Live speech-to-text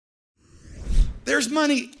There's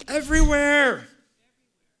money everywhere.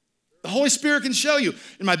 The Holy Spirit can show you.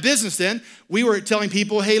 In my business then, we were telling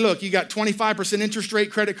people, hey, look, you got 25% interest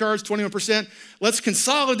rate credit cards, 21%. Let's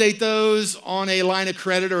consolidate those on a line of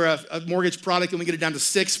credit or a mortgage product, and we get it down to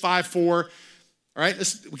 6, 5, 4. All right,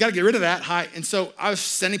 we got to get rid of that high. And so I was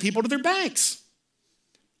sending people to their banks.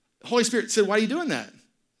 The Holy Spirit said, why are you doing that? I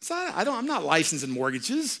said, I'm not licensed in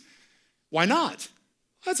mortgages. Why not?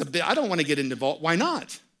 I don't want to get into vault. Why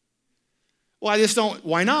not? Well, I just don't.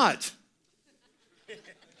 Why not?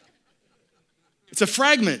 It's a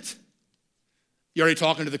fragment. You're already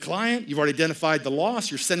talking to the client. You've already identified the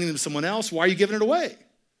loss. You're sending them to someone else. Why are you giving it away?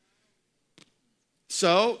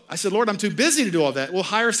 So I said, Lord, I'm too busy to do all that. We'll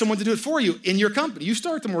hire someone to do it for you in your company. You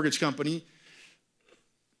start the mortgage company.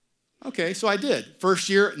 Okay, so I did. First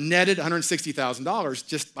year, netted $160,000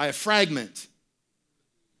 just by a fragment.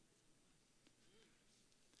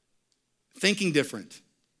 Thinking different.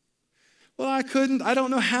 Well, I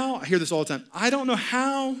don't know how. I hear this all the time. I don't know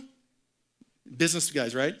how. Business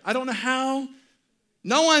guys, right? I don't know how.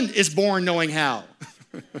 No one is born knowing how.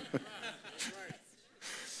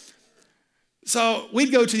 So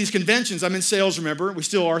we'd go to these conventions. I'm in sales, remember? We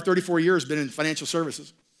still are. 34 years, been in financial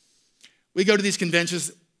services. We go to these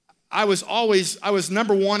conventions. I was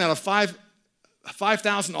number one out of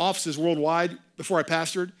 5,000 offices worldwide before I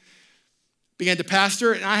pastored. Began to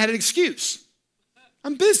pastor, and I had an excuse.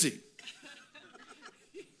 I'm busy.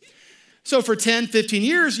 So for 10, 15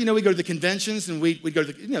 years, we go to the conventions, and we'd go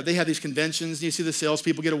to they have these conventions, and you see the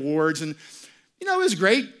salespeople get awards, and, it was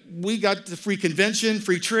great. We got the free convention,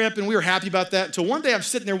 free trip, and we were happy about that until one day I'm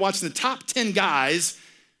sitting there watching the top 10 guys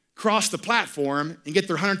cross the platform and get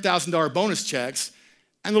their $100,000 bonus checks,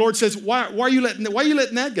 and the Lord says, why are you letting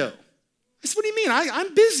that go? I said, what do you mean?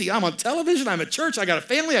 I'm busy. I'm on television. I'm at church. I got a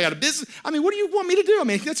family. I got a business. What do you want me to do?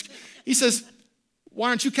 He says, why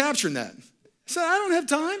aren't you capturing that? I said, I don't have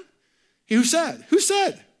time. Who said? Who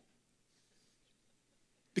said?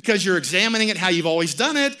 Because you're examining it how you've always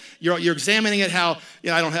done it. You're examining it how,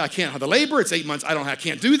 I can't have the labor. It's 8 months. I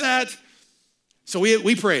can't do that. So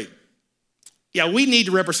we prayed. Yeah, we need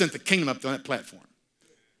to represent the kingdom up on that platform.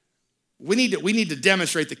 We need to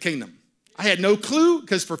demonstrate the kingdom. I had no clue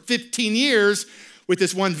because for 15 years with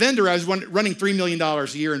this one vendor, I was running $3 million a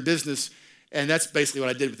year in business. And that's basically what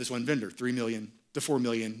I did with this one vendor, $3 million to $4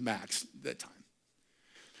 million max at that time.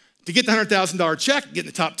 To get the $100,000 check, get in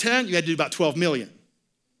the top 10, you had to do about $12 million.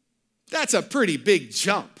 That's a pretty big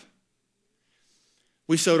jump.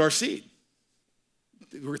 We sowed our seed.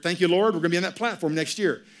 Thank you, Lord. We're going to be on that platform next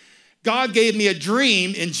year. God gave me a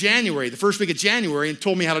dream in January, the first week of January, and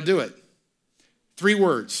told me how to do it. 3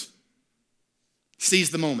 words.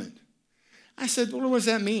 Seize the moment. I said, well, what does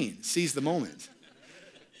that mean? Seize the moment.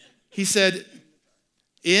 He said,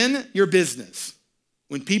 in your business,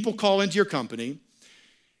 when people call into your company,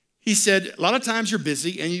 he said, a lot of times you're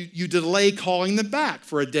busy and you delay calling them back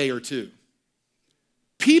for a day or two.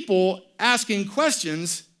 People asking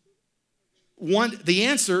questions want the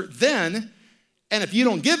answer then, and if you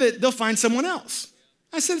don't give it, they'll find someone else.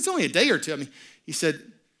 I said, it's only a day or two. He said,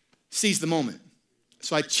 seize the moment.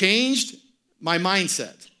 So I changed my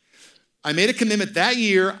mindset. I made a commitment that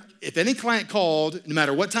year. If any client called, no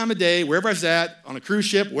matter what time of day, wherever I was at, on a cruise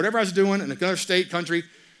ship, whatever I was doing in another state, country,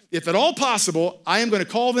 if at all possible, I am going to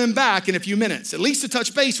call them back in a few minutes, at least to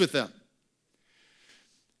touch base with them.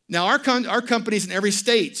 Now, our company's in every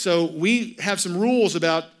state, so we have some rules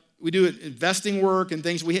about, we do investing work and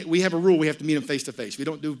things. We have a rule, we have to meet them face-to-face. We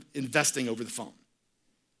don't do investing over the phone.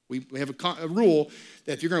 We have a rule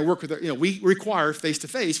that if you're going to work with, we require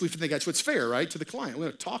face-to-face. We think that's what's fair, right, to the client. We're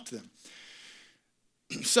going to talk to them.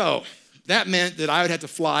 So that meant that I would have to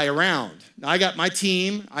fly around. Now, I got my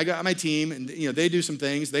team, and they do some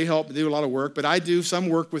things. They help do a lot of work, but I do some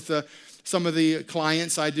work with some of the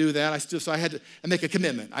clients. I do that. So I had to make a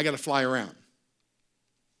commitment. I got to fly around.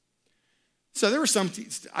 So there were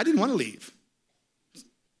I didn't want to leave.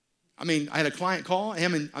 I had a client call.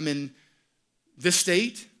 I'm in this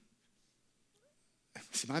state.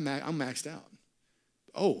 I'm maxed out.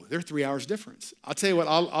 Oh, they're 3 hours difference. I'll tell you what,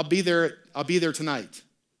 I'll be there tonight.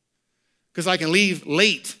 Because I can leave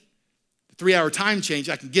late, the 3-hour time change.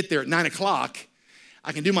 I can get there at 9 o'clock.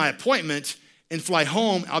 I can do my appointment and fly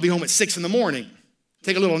home. I'll be home at 6 in the morning.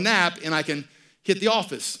 Take a little nap, and I can hit the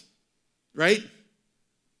office, right?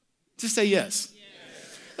 Just say yes.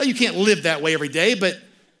 Well, you can't live that way every day, but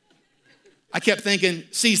I kept thinking,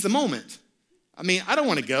 seize the moment. I don't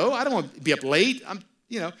want to go. I don't want to be up late.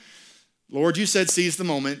 Lord, you said seize the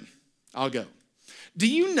moment. I'll go. Do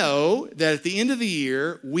you know that at the end of the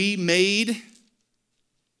year, we made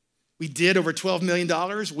We did over $12 million.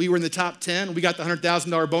 We were in the top 10. We got the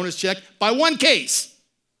 $100,000 bonus check by one case.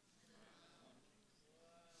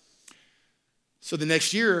 So the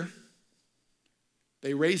next year,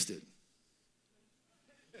 they raised it.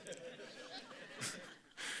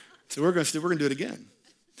 So we're going to do it again.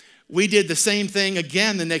 We did the same thing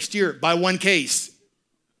again the next year by one case.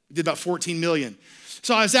 We did about 14 million.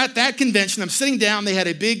 So I was at that convention. I'm sitting down. They had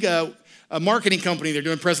a big a marketing company. They're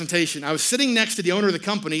doing a presentation. I was sitting next to the owner of the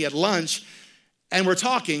company at lunch, and we're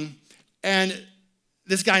talking. And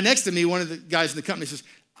this guy next to me, one of the guys in the company, says,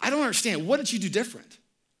 I don't understand. What did you do different?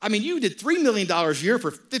 I mean, you did $3 million a year for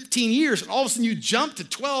 15 years, and all of a sudden you jumped to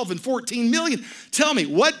 12 and 14 million. Tell me,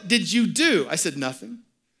 what did you do? I said, nothing.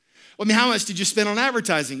 Well, I mean, how much did you spend on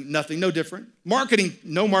advertising? Nothing, no different. Marketing,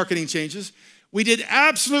 no marketing changes. We did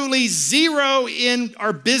absolutely zero in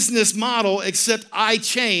our business model, except I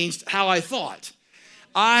changed how I thought.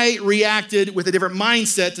 I reacted with a different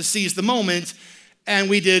mindset to seize the moment, and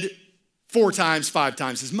we did 4 times, 5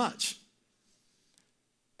 times as much.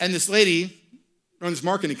 And this lady, runs this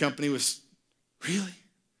marketing company, was, really?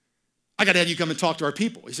 I got to have you come and talk to our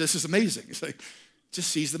people. He said, this is amazing. It's like, just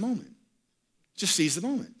seize the moment. Just seize the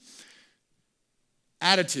moment.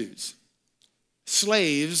 Attitudes.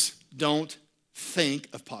 Slaves don't think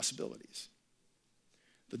of possibilities.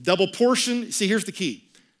 The double portion, see, here's the key.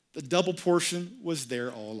 The double portion was there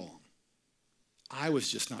all along. I was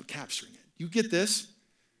just not capturing it. You get this?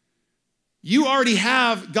 You already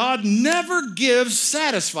have, God never gives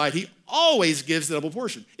satisfied. He always gives the double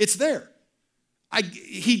portion. It's there.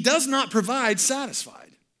 He does not provide satisfied.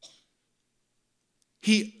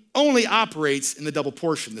 He only operates in the double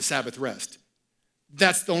portion, the Sabbath rest.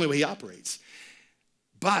 That's the only way he operates.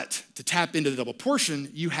 But to tap into the double portion,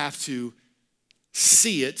 you have to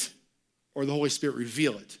see it or the Holy Spirit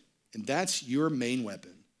reveal it. And that's your main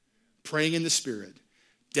weapon. Praying in the Spirit,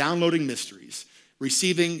 downloading mysteries,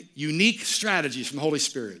 receiving unique strategies from the Holy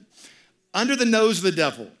Spirit. Under the nose of the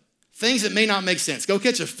devil, things that may not make sense. Go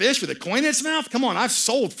catch a fish with a coin in its mouth? Come on, I've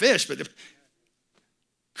sold fish, but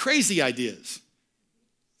crazy ideas.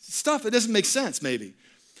 Stuff that doesn't make sense, maybe.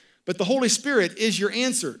 But the Holy Spirit is your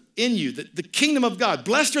answer in you. The kingdom of God.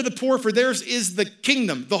 Blessed are the poor, for theirs is the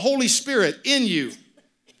kingdom. The Holy Spirit in you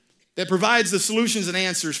that provides the solutions and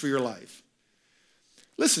answers for your life.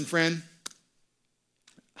 Listen, friend.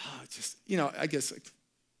 I guess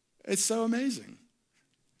it's so amazing.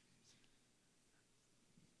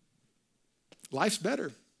 Life's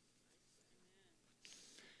better.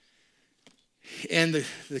 And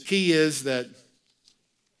the key is that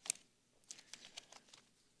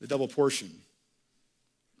the double portion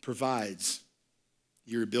provides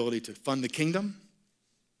your ability to fund the kingdom,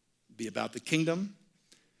 be about the kingdom.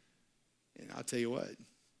 And I'll tell you what,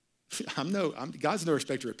 God's no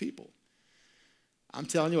respecter of people. I'm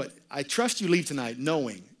telling you what, I trust you leave tonight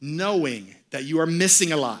knowing that you are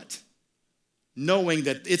missing a lot. Knowing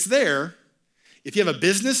that it's there. If you have a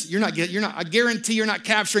business, I guarantee you're not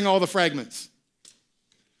capturing all the fragments.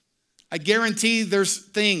 I guarantee there's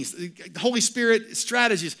things, the Holy Spirit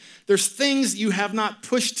strategies, there's things you have not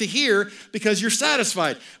pushed to hear because you're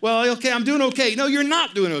satisfied. Well, okay, I'm doing okay. No, you're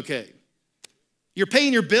not doing okay. You're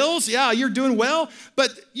paying your bills, yeah, you're doing well,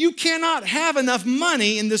 but you cannot have enough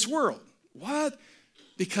money in this world. What?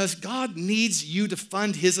 Because God needs you to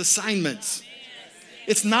fund his assignments.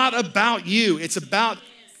 It's not about you. It's about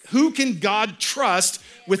who can God trust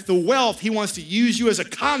with the wealth he wants to use you as a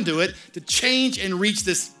conduit to change and reach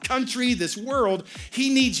this country, this world.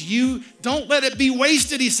 He needs you. Don't let it be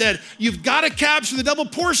wasted, he said. You've got to capture the double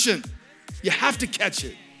portion. You have to catch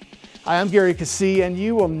it. Hi, I'm Gary Keesee, and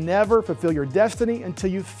you will never fulfill your destiny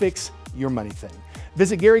until you fix your money thing.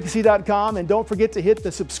 Visit GaryKeesee.com, and don't forget to hit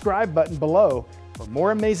the subscribe button below for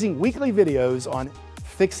more amazing weekly videos on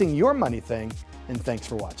fixing your money thing, and thanks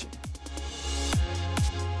for watching.